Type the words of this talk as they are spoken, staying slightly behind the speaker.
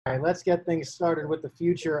All right, let's get things started with the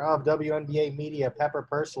future of WNBA media, Pepper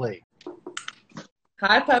Pursley.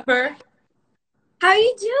 Hi, Pepper. How are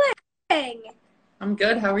you doing? I'm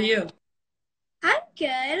good. How are you? I'm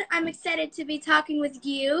good. I'm excited to be talking with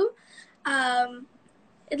you.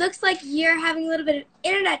 It looks like you're having a little bit of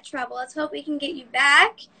internet trouble. Let's hope we can get you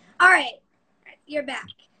back. All right, you're back.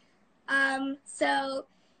 So,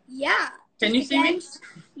 yeah. Can you see me?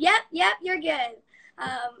 Yep, you're good.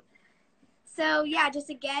 So, yeah, just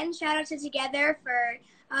again, shout out to Togethxr for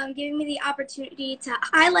giving me the opportunity to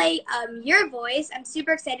highlight your voice. I'm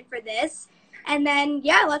super excited for this. And then,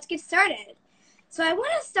 yeah, let's get started. So I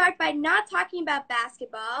want to start by not talking about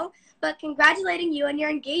basketball, but congratulating you on your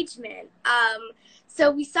engagement.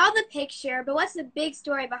 So we saw the picture, but what's the big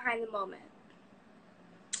story behind the moment?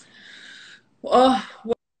 Oh,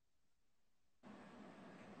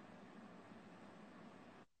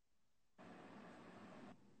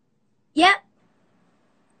 Yep.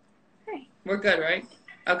 we're good, right?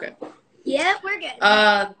 Okay. Yep, we're good.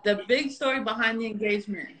 The big story behind the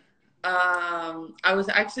engagement. I was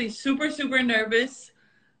actually super nervous.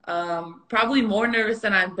 Probably more nervous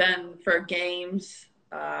than I've been for games,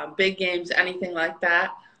 big games, anything like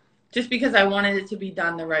that. Just because I wanted it to be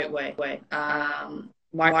done the right way.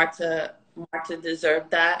 Marta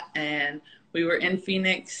deserved that, and we were in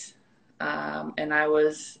Phoenix, and I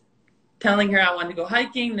was telling her I wanted to go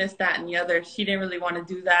hiking, this, that, and the other. She didn't really want to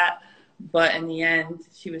do that, but in the end,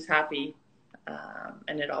 she was happy,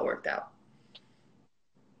 and it all worked out.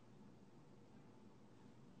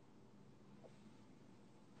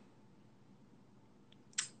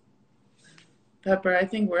 Pepper, I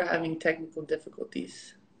think we're having technical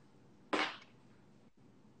difficulties.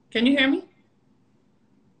 Can you hear me?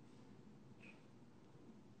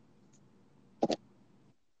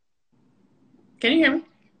 Can you hear me?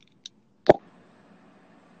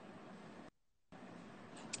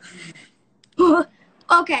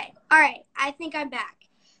 Okay, all right. I think I'm back.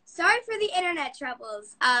 Sorry for the internet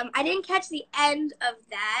troubles. I didn't catch the end of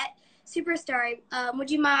that. Super sorry.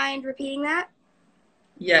 Would you mind repeating that?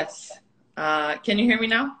 Yes. Can you hear me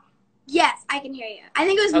now? Yes, I can hear you. I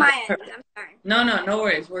think it was my end. I'm sorry. No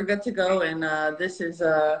worries. We're good to go, and this is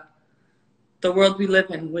the world we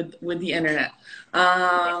live in with the internet.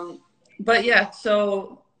 But yeah,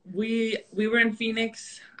 so we were in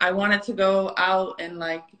Phoenix. I wanted to go out and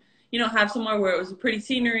have somewhere where it was a pretty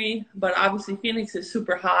scenery, but obviously Phoenix is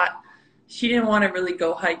super hot. She didn't want to really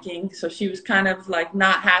go hiking, so she was kind of like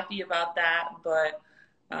not happy about that. But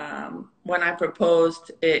when I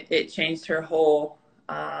proposed, it changed her whole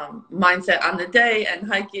mindset on the day and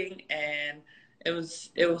hiking, and it was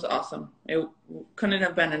awesome. It couldn't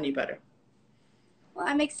have been any better. Well,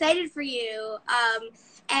 I'm excited for you.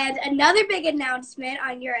 And another big announcement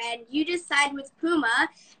on your end, you just signed with Puma,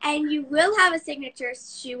 and you will have a signature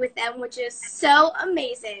shoe with them, which is so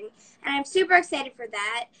amazing. And I'm super excited for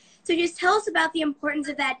that. So just tell us about the importance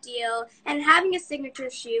of that deal and having a signature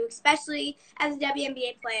shoe, especially as a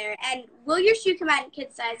WNBA player. And will your shoe come out in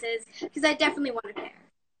kid sizes? Because I definitely want a pair.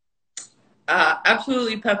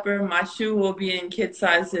 Absolutely, Pepper. My shoe will be in kid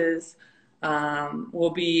sizes.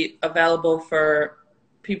 Will be available for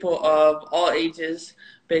people of all ages,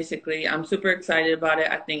 basically. I'm super excited about it.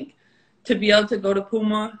 I think to be able to go to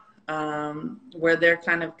Puma, where they're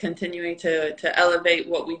kind of continuing to elevate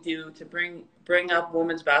what we do, to bring up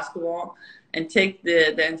women's basketball and take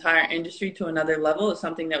the entire industry to another level is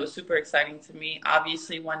something that was super exciting to me.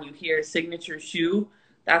 Obviously, when you hear signature shoe,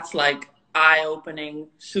 that's like eye-opening,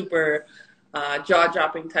 super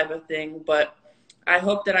jaw-dropping type of thing. But I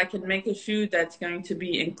hope that I can make a shoe that's going to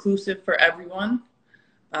be inclusive for everyone,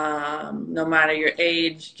 no matter your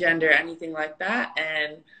age, gender, anything like that.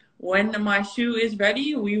 And when my shoe is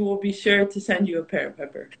ready, we will be sure to send you a pair,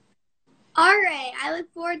 Pepper. All right, I look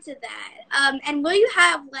forward to that. And will you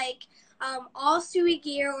have all Suey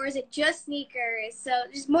gear, or is it just sneakers? So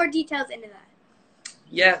just more details into that.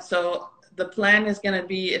 Yeah, so the plan is going to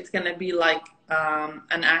be, it's going to be like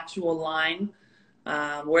an actual line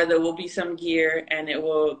where there will be some gear and it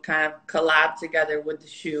will kind of collab together with the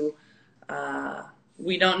shoe.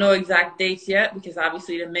 We don't know exact dates yet because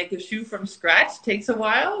obviously to make a shoe from scratch takes a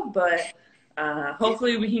while, but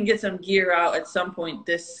hopefully we can get some gear out at some point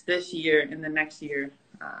this year and the next year,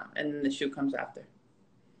 and then the shoe comes after.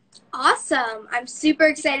 Awesome. I'm super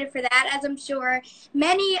excited for that, as I'm sure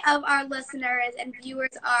many of our listeners and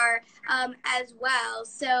viewers are as well.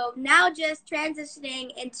 So now just transitioning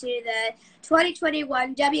into the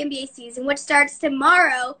 2021 WNBA season, which starts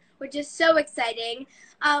tomorrow, which is so exciting.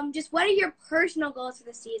 Just what are your personal goals for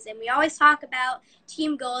the season? We always talk about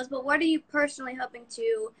team goals, but what are you personally hoping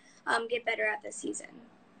to get better at this season?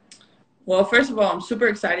 Well, first of all, I'm super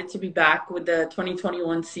excited to be back with the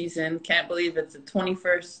 2021 season. Can't believe it's the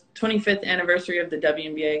 25th anniversary of the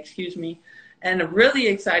WNBA, excuse me. And I'm really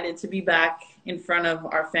excited to be back in front of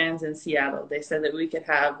our fans in Seattle. They said that we could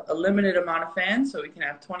have a limited amount of fans, so we can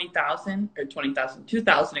have 2,000,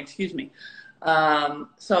 excuse me.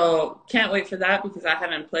 So can't wait for that because I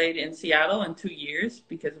haven't played in Seattle in 2 years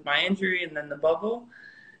because of my injury and then the bubble.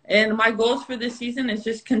 And my goals for this season is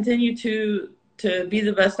just continue to be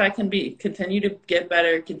the best I can be, continue to get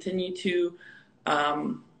better, continue to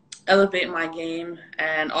elevate my game.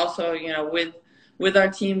 And also, you know, with our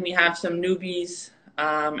team, we have some newbies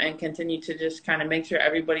and continue to just kind of make sure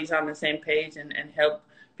everybody's on the same page and help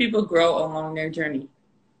people grow along their journey.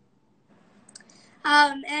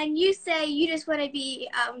 And you say you just want to be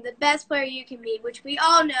the best player you can be, which we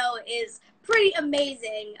all know is pretty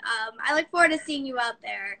amazing. I look forward to seeing you out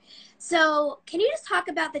there. So can you just talk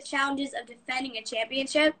about the challenges of defending a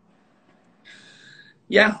championship?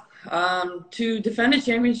 Yeah. To defend a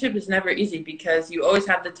championship is never easy because you always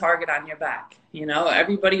have the target on your back. You know,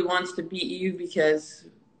 everybody wants to beat you because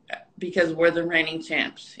we're the reigning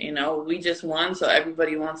champs. You know, we just won, so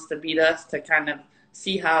everybody wants to beat us to kind of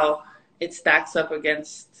see how it stacks up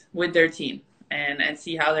with their team and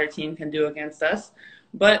see how their team can do against us.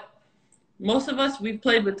 But most of us, we've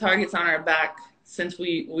played with targets on our back since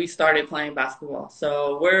we started playing basketball.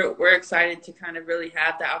 So we're excited to kind of really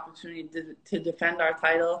have the opportunity to defend our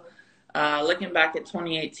title. Looking back at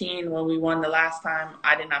 2018 when we won the last time,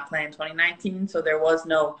 I did not play in 2019, so there was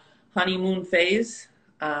no honeymoon phase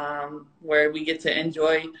where we get to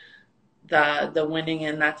enjoy the winning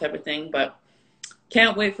and that type of thing. But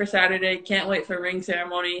can't wait for Saturday. Can't wait for ring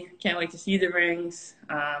ceremony. Can't wait to see the rings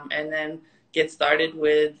and then get started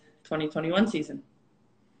with 2021 season.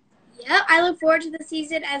 Yeah, I look forward to the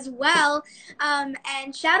season as well.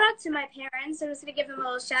 And shout out to my parents. I'm just going to give them a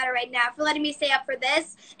little shout out right now for letting me stay up for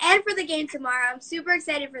this and for the game tomorrow. I'm super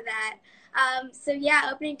excited for that. So yeah,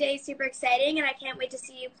 opening day is super exciting, and I can't wait to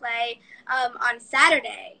see you play on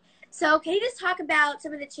Saturday. So can you just talk about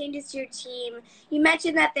some of the changes to your team? You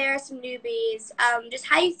mentioned that there are some newbies. Just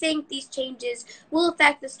how you think these changes will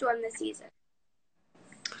affect the Storm this season.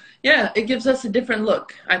 Yeah, it gives us a different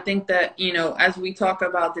look. I think that, you know, as we talk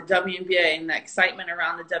about the WNBA and the excitement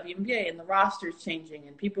around the WNBA and the rosters changing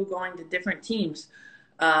and people going to different teams,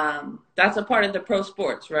 that's a part of the pro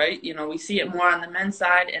sports, right? You know, we see it more on the men's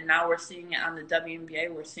side, and now we're seeing it on the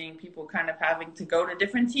WNBA. We're seeing people kind of having to go to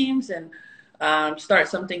different teams and start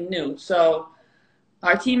something new. So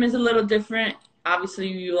our team is a little different.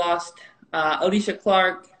 Obviously, we lost Alicia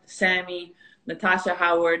Clark, Sammy, Natasha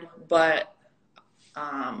Howard, but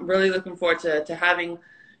really looking forward to having,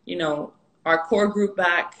 you know, our core group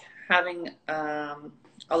back, having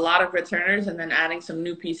a lot of returners, and then adding some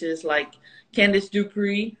new pieces like Candace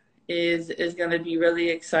Dupree is going to be really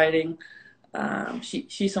exciting.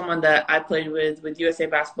 She's someone that I played with USA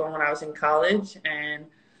Basketball when I was in college, and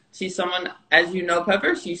she's someone, as you know,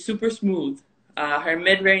 Pepper, she's super smooth. Her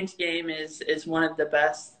mid-range game is one of the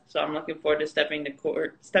best, so I'm looking forward to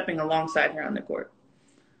stepping alongside her on the court.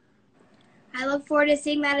 I look forward to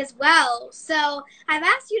seeing that as well. So I've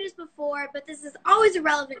asked you this before, but this is always a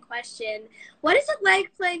relevant question. What is it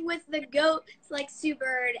like playing with the GOAT like Sue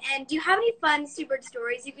Bird? And do you have any fun Sue Bird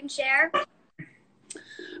stories you can share?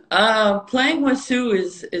 Playing with Sue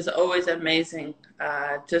is always amazing.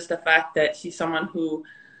 Just the fact that she's someone who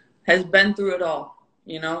has been through it all.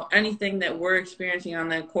 You know, anything that we're experiencing on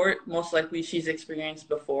the court, most likely she's experienced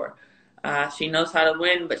before. She knows how to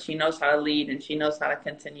win, but she knows how to lead, and she knows how to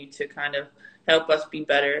continue to kind of help us be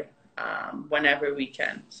better whenever we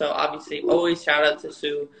can. So obviously, always shout out to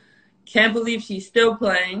Sue. Can't believe she's still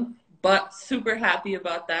playing, but super happy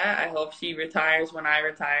about that. I hope she retires when I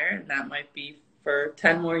retire, and that might be for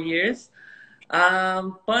 10 more years.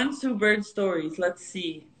 Fun Sue Bird stories. Let's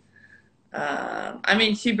see. I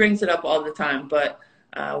mean, she brings it up all the time, but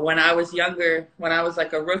when I was younger, when I was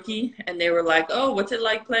like a rookie, and they were like, "Oh, what's it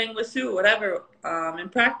like playing with Sue?" Whatever, in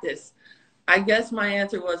practice, I guess my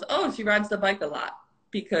answer was, "Oh, she rides the bike a lot,"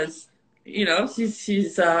 because you know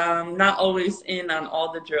she's not always in on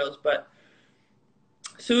all the drills. But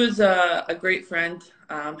Sue is a great friend.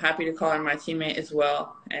 I'm happy to call her my teammate as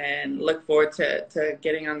well, and look forward to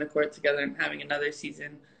getting on the court together and having another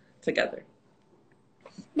season together.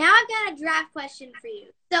 Now I've got a draft question for you.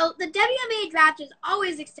 So the WNBA draft is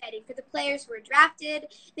always exciting for the players who are drafted,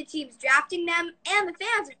 the teams drafting them, and the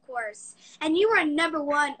fans, of course. And you were a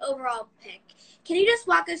 #1 overall pick. Can you just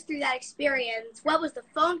walk us through that experience? What was the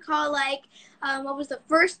phone call like? What was the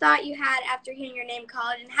first thought you had after hearing your name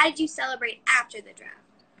called? And how did you celebrate after the draft?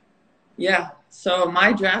 Yeah, so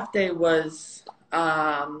my draft day was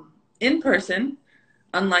in person,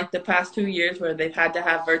 unlike the past 2 years where they've had to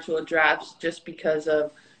have virtual drafts just because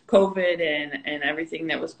of COVID and everything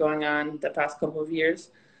that was going on the past couple of years.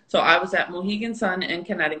 So I was at Mohegan Sun in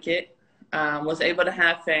Connecticut, was able to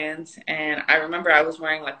have fans. And I remember I was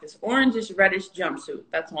wearing like this orangish reddish jumpsuit.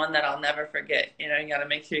 That's one that I'll never forget. You know, you got to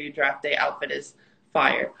make sure your draft day outfit is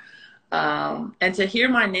fire. And to hear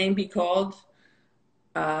my name be called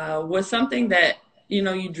was something that, you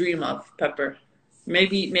know, you dream of, Pepper.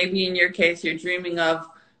 Maybe in your case, you're dreaming of,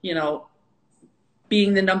 you know,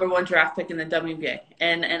 being the #1 draft pick in the WNBA.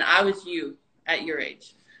 And I was you at your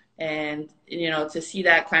age. And, you know, to see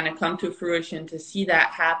that kind of come to fruition, to see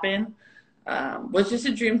that happen, was just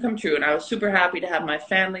a dream come true. And I was super happy to have my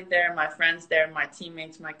family there, my friends there, my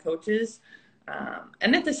teammates, my coaches.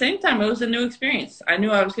 And at the same time, it was a new experience. I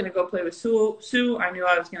knew I was going to go play with Sue. I knew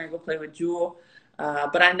I was going to go play with Jewel.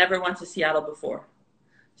 But I never went to Seattle before.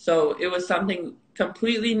 So it was something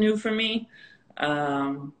completely new for me,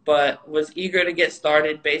 but was eager to get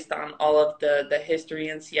started based on all of the history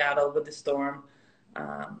in Seattle with the Storm,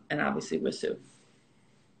 and obviously with Sue.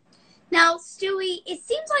 Now, Stewie, it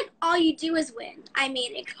seems like all you do is win. I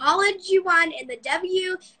mean, in college you won, in the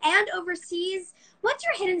W, and overseas. What's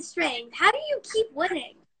your hidden strength? How do you keep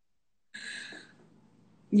winning?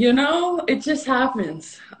 You know, it just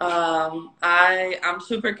happens. I'm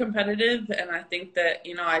super competitive, and I think that,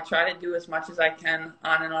 you know, I try to do as much as I can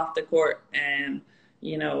on and off the court and,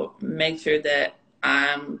 you know, make sure that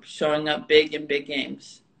I'm showing up big in big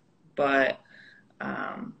games. But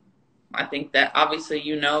I think that obviously,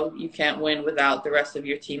 you know, you can't win without the rest of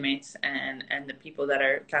your teammates and the people that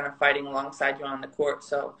are kind of fighting alongside you on the court.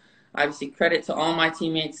 So obviously credit to all my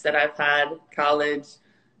teammates that I've had, college,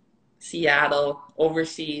 Seattle,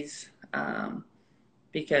 overseas,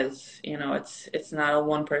 because, you know, it's not a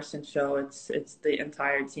one-person show. It's the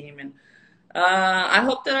entire team. And I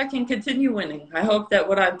hope that I can continue winning. I hope that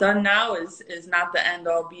what I've done now is not the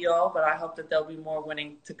end-all, be-all, but I hope that there'll be more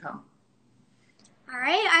winning to come. All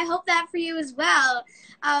right. I hope that for you as well.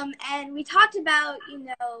 And we talked about, you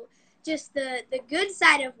know, just the good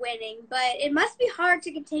side of winning, but it must be hard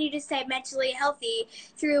to continue to stay mentally healthy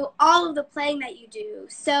through all of the playing that you do.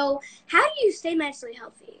 So how do you stay mentally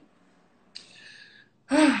healthy?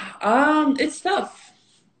 It's tough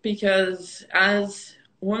because as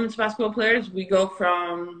women's basketball players, we go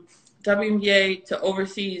from WNBA to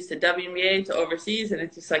overseas to WNBA to overseas, and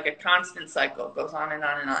it's just like a constant cycle. It goes on and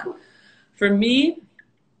on and on. For me,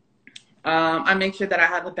 I make sure that I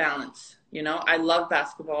have a balance. You know, I love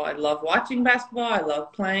basketball. I love watching basketball. I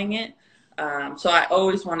love playing it. So I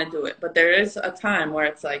always want to do it. But there is a time where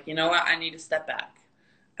it's like, you know what, I need to step back.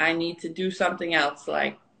 I need to do something else,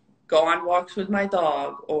 like go on walks with my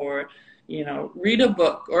dog or, you know, read a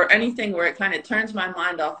book or anything where it kind of turns my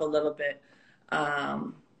mind off a little bit.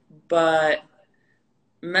 But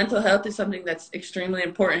mental health is something that's extremely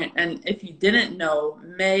important. And if you didn't know,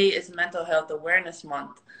 May is Mental Health Awareness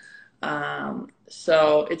Month.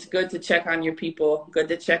 So it's good to check on your people, good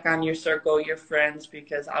to check on your circle, your friends,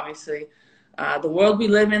 because obviously the world we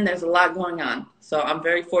live in, there's a lot going on. So I'm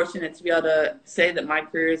very fortunate to be able to say that my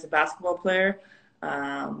career is a basketball player.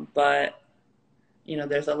 But, you know,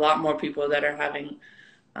 there's a lot more people that are having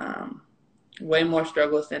way more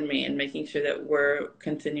struggles than me, and making sure that we're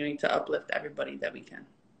continuing to uplift everybody that we can.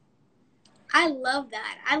 I love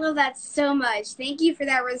that. I love that so much. Thank you for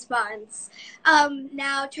that response.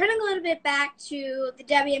 Now, turning a little bit back to the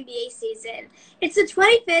WNBA season. It's the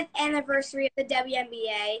 25th anniversary of the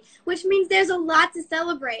WNBA, which means there's a lot to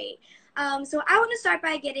celebrate. So I want to start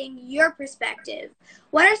by getting your perspective.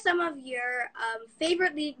 What are some of your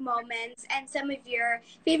favorite league moments and some of your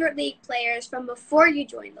favorite league players from before you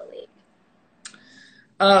joined the league?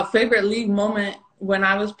 Favorite league moment when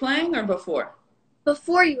I was playing or before?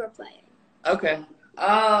 Before you were playing. Okay.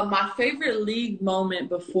 My favorite league moment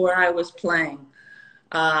before I was playing.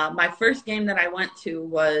 My first game that I went to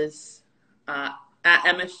was at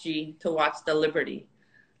MSG to watch the Liberty.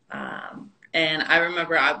 And I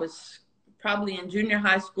remember I was probably in junior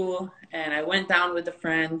high school, and I went down with a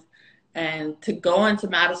friend, and to go into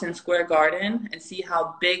Madison Square Garden and see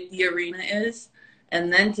how big the arena is,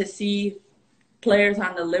 and then to see players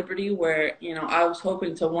on the Liberty where, you know, I was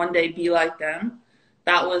hoping to one day be like them.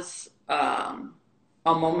 That was a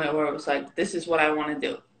moment where it was like, this is what I want to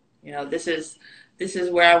do. You know, this is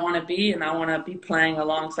where I want to be, and I want to be playing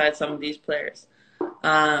alongside some of these players.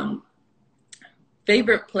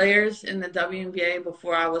 Favorite players in the WNBA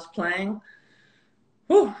before I was playing?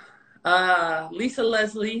 Lisa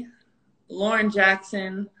Leslie, Lauren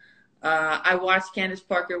Jackson. I watched Candace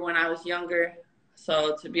Parker when I was younger,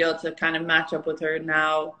 so to be able to kind of match up with her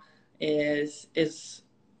now is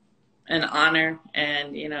an honor.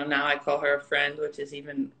 And, you know, now I call her a friend, which is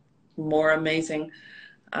even more amazing.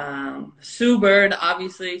 Sue Bird,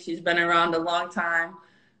 obviously, she's been around a long time.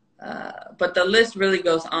 But the list really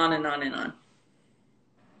goes on and on and on.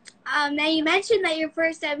 Now, you mentioned that your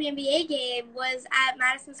first WNBA game was at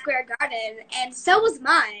Madison Square Garden, and so was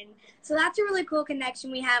mine. So that's a really cool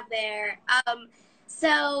connection we have there.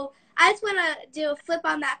 So I just want to do a flip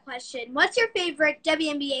on that question. What's your favorite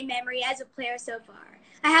WNBA memory as a player so far?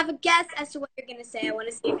 I have a guess as to what you're going to say. I want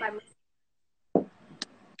to see if I'm...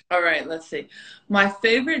 All right, let's see. My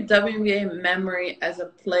favorite WNBA memory as a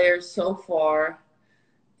player so far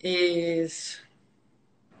is...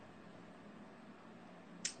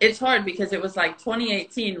 It's hard because it was like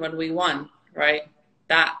 2018 when we won, right?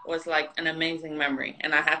 That was like an amazing memory.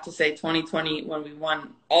 And I have to say 2020 when we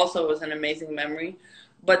won also was an amazing memory.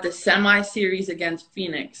 But the semi-series against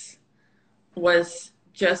Phoenix was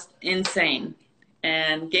just insane.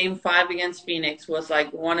 And Game 5 against Phoenix was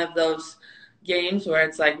like one of those games where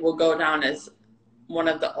it's like will go down as one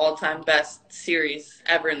of the all-time best series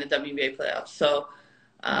ever in the WNBA playoffs. So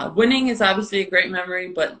winning is obviously a great memory,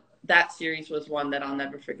 but that series was one that I'll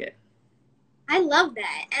never forget. I love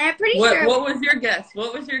that. And I'm pretty sure... What was your guess?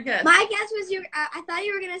 What was your guess? My guess was I thought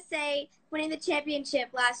you were going to say winning the championship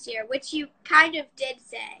last year, which you kind of did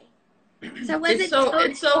say. So was it's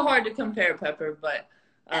so hard to compare, Pepper, but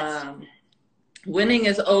winning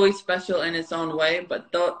is always special in its own way.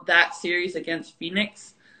 But that series against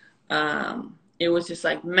Phoenix, it was just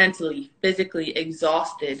like mentally, physically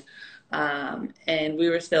exhausted. And we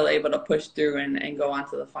were still able to push through and go on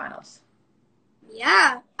to the finals.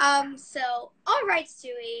 Yeah. So, all right,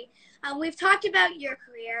 Stewie. We've talked about your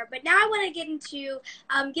career, but now I want to get into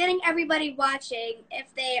getting everybody watching.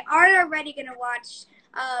 If they aren't already going to watch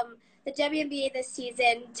the WNBA this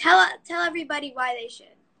season, tell everybody why they should.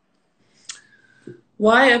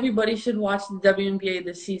 Why everybody should watch the WNBA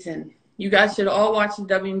this season. You guys should all watch the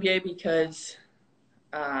WNBA because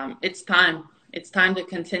it's time. It's time to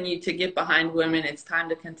continue to get behind women. It's time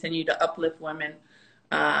to continue to uplift women.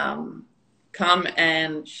 Come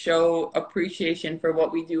and show appreciation for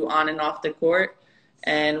what we do on and off the court.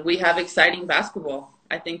 And we have exciting basketball.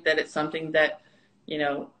 I think that it's something that, you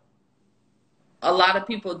know, a lot of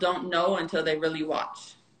people don't know until they really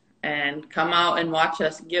watch. And come out and watch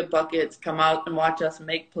us get buckets. Come out and watch us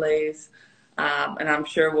make plays. And I'm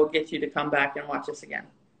sure we'll get you to come back and watch us again.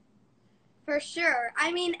 For sure.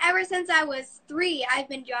 I mean, ever since I was 3, I've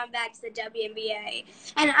been drawn back to the WNBA.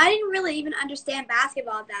 And I didn't really even understand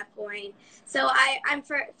basketball at that point. So I'm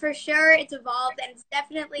for sure it's evolved, and it's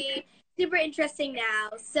definitely super interesting now.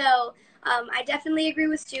 So I definitely agree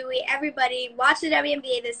with Stewie. Everybody watch the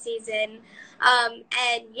WNBA this season.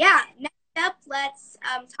 And yeah, next up, let's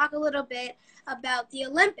talk a little bit about the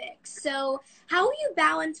Olympics. So how will you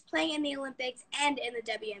balance playing in the Olympics and in the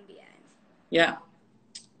WNBA? Yeah.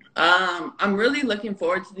 I'm really looking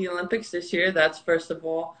forward to the Olympics this year. That's first of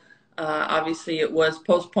all. Obviously, it was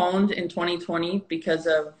postponed in 2020 because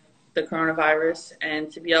of the coronavirus, and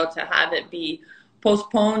to be able to have it be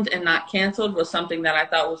postponed and not canceled was something that I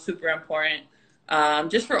thought was super important,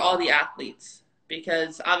 just for all the athletes.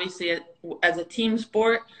 Because obviously, as a team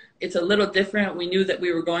sport, it's a little different. We knew that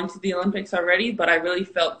we were going to the Olympics already, but I really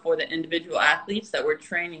felt for the individual athletes that were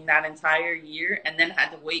training that entire year and then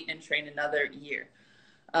had to wait and train another year.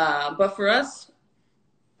 But for us,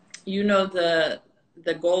 you know, the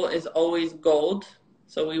goal is always gold.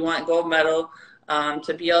 So we want gold medal.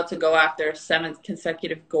 To be able to go after a 7th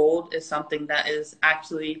consecutive gold is something that is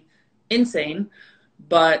actually insane.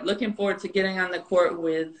 But looking forward to getting on the court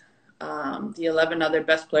with the 11 other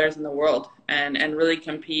best players in the world and really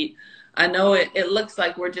compete. I know it looks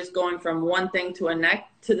like we're just going from one thing to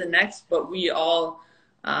the next, but we all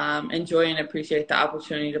enjoy and appreciate the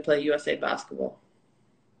opportunity to play USA basketball.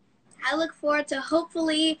 I look forward to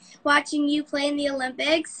hopefully watching you play in the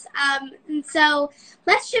Olympics. And so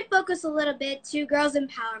let's shift focus a little bit to girls'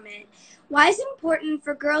 empowerment. Why is it important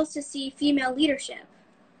for girls to see female leadership?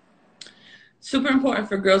 Super important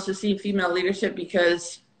for girls to see female leadership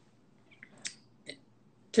because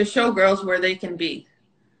to show girls where they can be.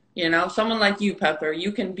 You know, someone like you, Pepper,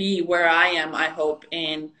 you can be where I am, I hope,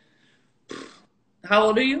 in, how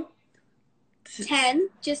old are you? 10,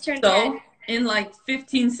 just turned 10. In like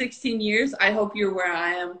 15, 16 years, I hope you're where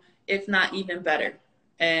I am, if not even better.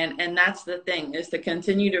 And that's the thing, is to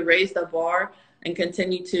continue to raise the bar and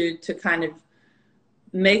continue to kind of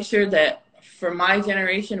make sure that for my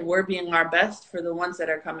generation, we're being our best for the ones that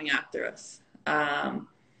are coming after us.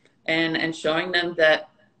 And showing them that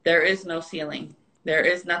there is no ceiling. There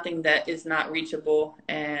is nothing that is not reachable,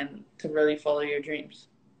 and to really follow your dreams.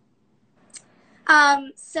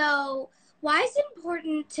 So why is it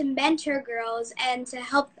important to mentor girls and to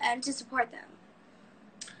help and to support them?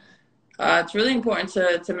 It's really important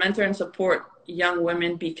to mentor and support young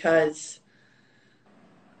women because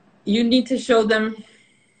you need to show them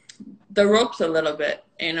the ropes a little bit,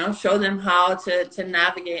 show them how to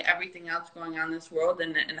navigate everything else going on in this world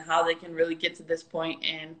and how they can really get to this point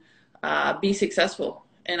and be successful.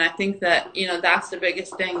 And I think that, that's the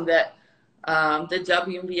biggest thing that the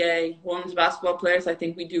WNBA women's basketball players, I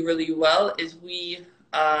think we do really well is we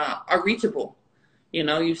are reachable.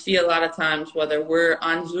 You see a lot of times whether we're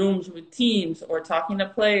on Zooms with teams or talking to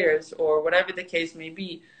players or whatever the case may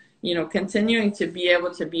be, continuing to be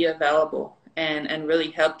able to be available and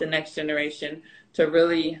really help the next generation to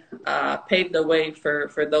really pave the way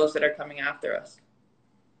for those that are coming after us.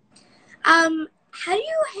 How do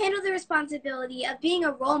you handle the responsibility of being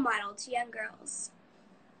a role model to young girls?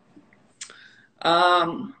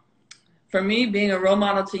 For me, being a role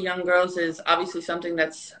model to young girls is obviously something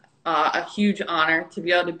that's a huge honor. To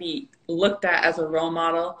be able to be looked at as a role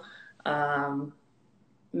model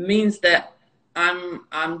means that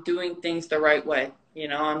I'm doing things the right way.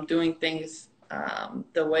 I'm doing things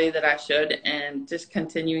the way that I should, and just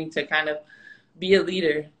continuing to kind of be a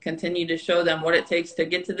leader, continue to show them what it takes to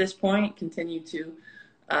get to this point, continue to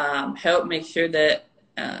help make sure that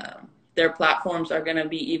their platforms are going to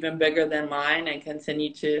be even bigger than mine, and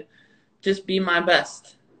continue to just be my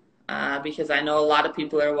best because I know a lot of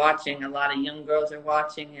people are watching, a lot of young girls are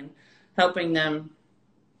watching, and helping them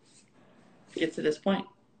get to this point.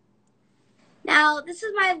 Now, this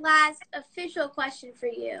is my last official question for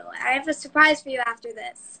you. I have a surprise for you after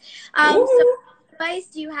this. So what advice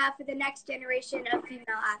do you have for the next generation of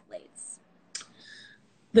female athletes?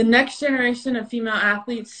 The next generation of female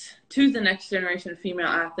athletes,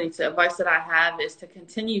 the advice that I have is to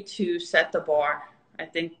continue to set the bar. I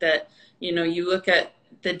think that, you look at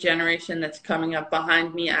the generation that's coming up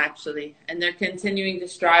behind me, actually, and they're continuing to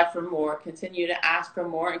strive for more, continue to ask for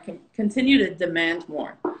more, and continue to demand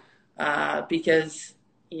more. Because,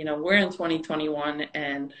 we're in 2021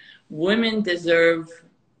 and women deserve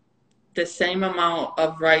the same amount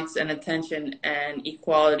of rights and attention and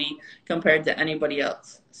equality compared to anybody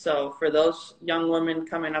else. So for those young women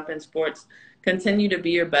coming up in sports, continue to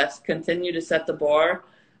be your best, continue to set the bar,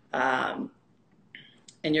 and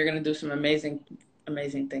you're going to do some amazing,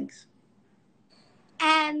 amazing things.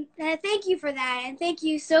 And thank you for that. And thank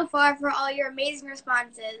you so far for all your amazing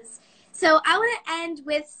responses. So I want to end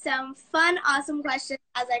with some fun, awesome questions,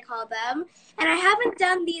 as I call them. And I haven't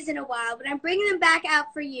done these in a while, but I'm bringing them back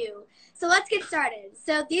out for you. So let's get started.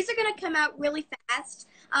 So these are going to come out really fast,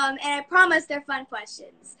 and I promise they're fun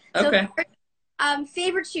questions. Okay. So first,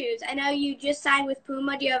 favorite shoes. I know you just signed with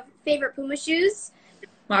Puma. Do you have favorite Puma shoes?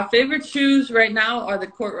 My favorite shoes right now are the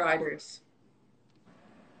Court Riders.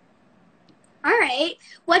 All right.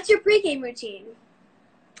 What's your pregame routine?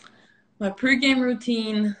 My pregame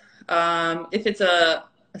routine, if it's a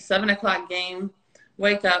 7 o'clock game,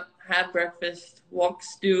 wake up, have breakfast, walk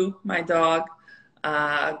Stu, my dog,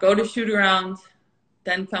 go to shoot around,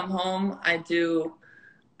 then come home. I do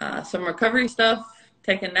some recovery stuff,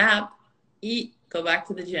 take a nap, eat, go back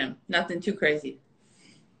to the gym. Nothing too crazy.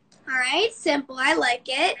 All right. Simple. I like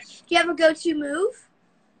it. Do you have a go-to move?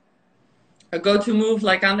 A go-to move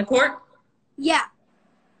like on the court? Yeah.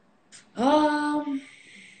 Now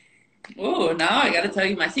I got to tell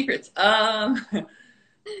you my secrets. If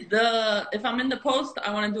I'm in the post,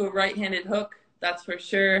 I want to do a right-handed hook, that's for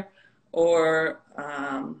sure, or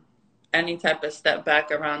any type of step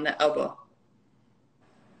back around the elbow.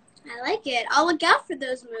 I like it. I'll look out for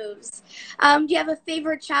those moves. Do you have a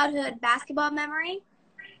favorite childhood basketball memory?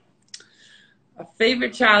 A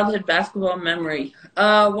favorite childhood basketball memory.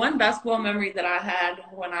 One basketball memory that I had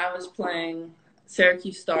when I was playing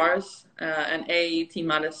Syracuse Stars, an AAU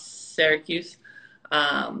team out of Syracuse.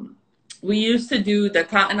 We used to do the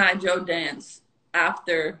Cotton Eye Joe dance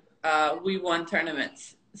after we won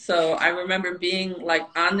tournaments. So I remember being like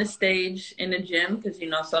on the stage in a gym, because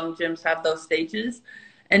some gyms have those stages,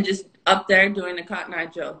 and just up there doing the Cotton Eye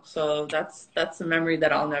Joe. So that's a memory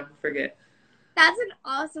that I'll never forget. That's an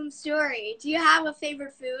awesome story. Do you have a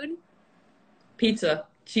favorite food? Pizza.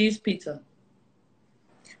 Cheese pizza.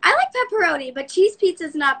 I like pepperoni, but cheese pizza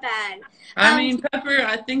is not bad. I mean,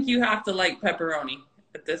 I think you have to like pepperoni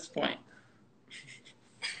at this point.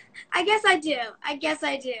 I guess I do.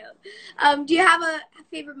 Do you have a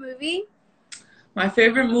favorite movie? My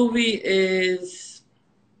favorite movie is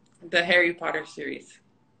the Harry Potter series.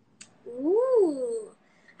 Ooh,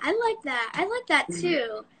 I like that. I like that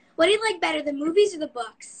too. What do you like better, the movies or the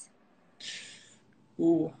books?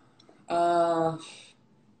 Ooh,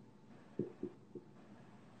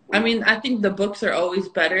 I mean, I think the books are always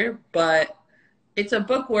better, but it's a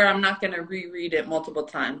book where I'm not going to reread it multiple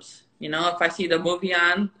times. You know, if I see the movie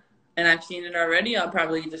on and I've seen it already, I'm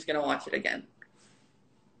probably just going to watch it again.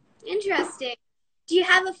 Interesting. Do you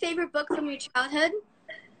have a favorite book from your childhood?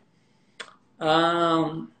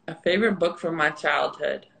 A favorite book from my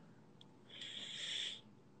childhood.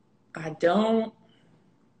 I don't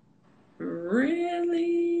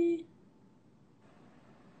really.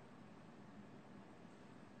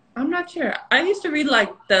 I'm not sure. I used to read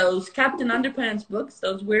like those Captain Underpants books,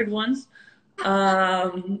 those weird ones.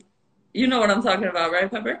 You know what I'm talking about,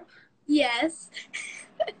 right, Pepper? Yes.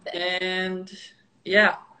 And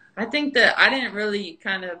yeah, I think that I didn't really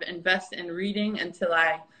kind of invest in reading until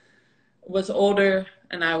I was older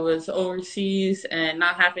and I was overseas and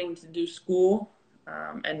not having to do school.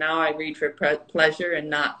 And now I read for pleasure and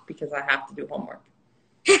not because I have to do homework.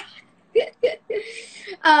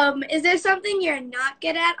 Is there something you're not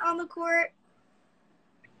good at on the court?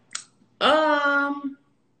 I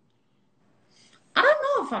don't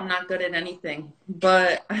know if I'm not good at anything,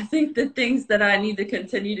 but I think the things that I need to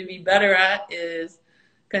continue to be better at is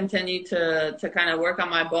continue to kind of work on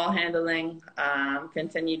my ball handling,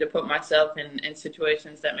 continue to put myself in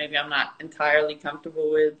situations that maybe I'm not entirely comfortable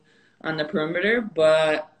with on the perimeter,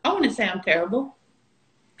 but I wouldn't say I'm terrible.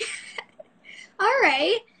 All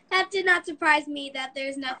right. That did not surprise me that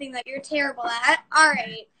there's nothing that you're terrible at. All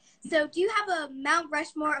right. So do you have a Mount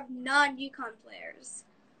Rushmore of non-UConn players?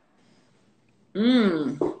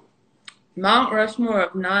 Mount Rushmore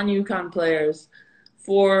of non-UConn players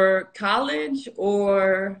for college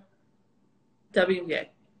or WNBA?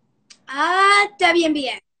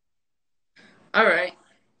 WNBA. All right.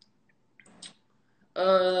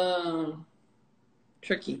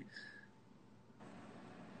 Tricky.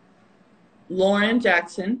 Lauren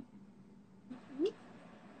Jackson.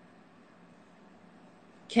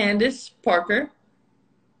 Candace Parker.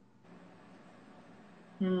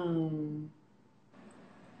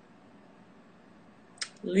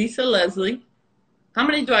 Lisa Leslie. How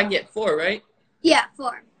many do I get? 4, right? Yeah,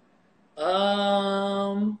 4.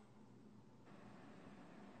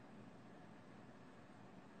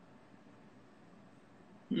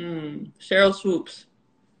 Cheryl Swoops.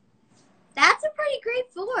 That's a pretty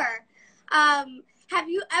great 4. Have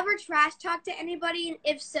you ever trash talked to anybody? And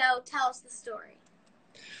if so, tell us the story.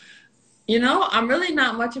 You know, I'm really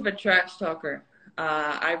not much of a trash talker.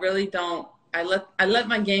 I really don't. I let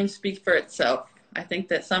my game speak for itself. I think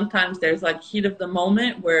that sometimes there's like heat of the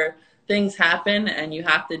moment where things happen and you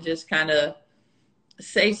have to just kind of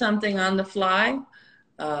say something on the fly,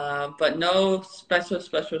 but no special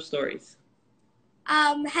stories.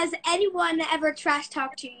 Has anyone ever trash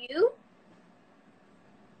talked to you?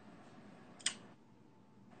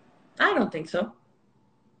 I don't think so.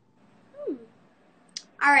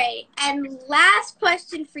 All right. And last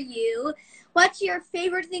question for you. What's your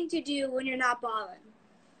favorite thing to do when you're not balling?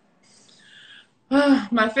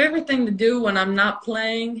 My favorite thing to do when I'm not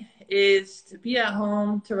playing is to be at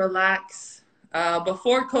home, to relax.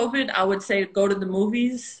 Before COVID, I would say go to the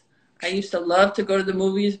movies. I used to love to go to the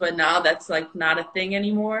movies, but now that's like not a thing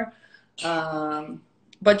anymore.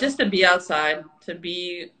 But just to be outside, to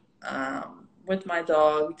be with my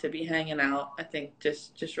dog, to be hanging out, I think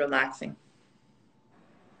just relaxing.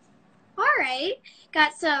 All right.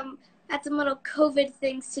 Got some little COVID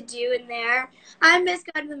things to do in there. I miss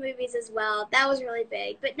going to the movies as well. That was really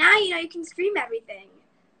big. But now, you can stream everything.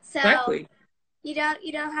 So Exactly. you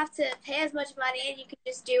don't have to pay as much money and you can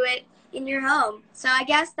just do it in your home. So I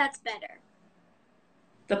guess that's better.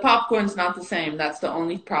 The popcorn's not the same. That's the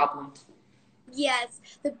only problem. Yes,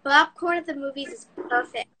 the popcorn at the movies is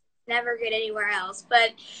perfect. Never good anywhere else.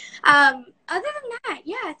 But other than that,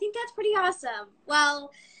 yeah, I think that's pretty awesome.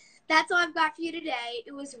 Well, that's all I've got for you today.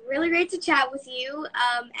 It was really great to chat with you.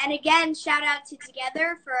 And again, shout out to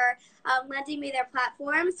Togethxr for lending me their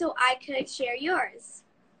platform so I could share yours.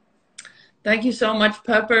 Thank you so much,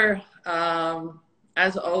 Pepper.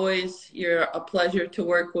 As always, you're a pleasure to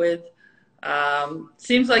work with.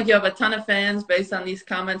 Seems like you have a ton of fans based on these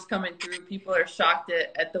comments coming through. People are shocked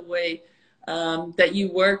at the way that you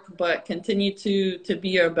work, but continue to be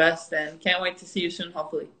your best and can't wait to see you soon,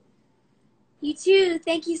 hopefully. You too.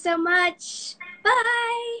 Thank you so much.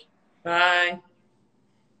 Bye. Bye.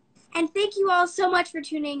 And thank you all so much for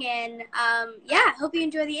tuning in. Hope you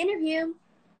enjoy the interview.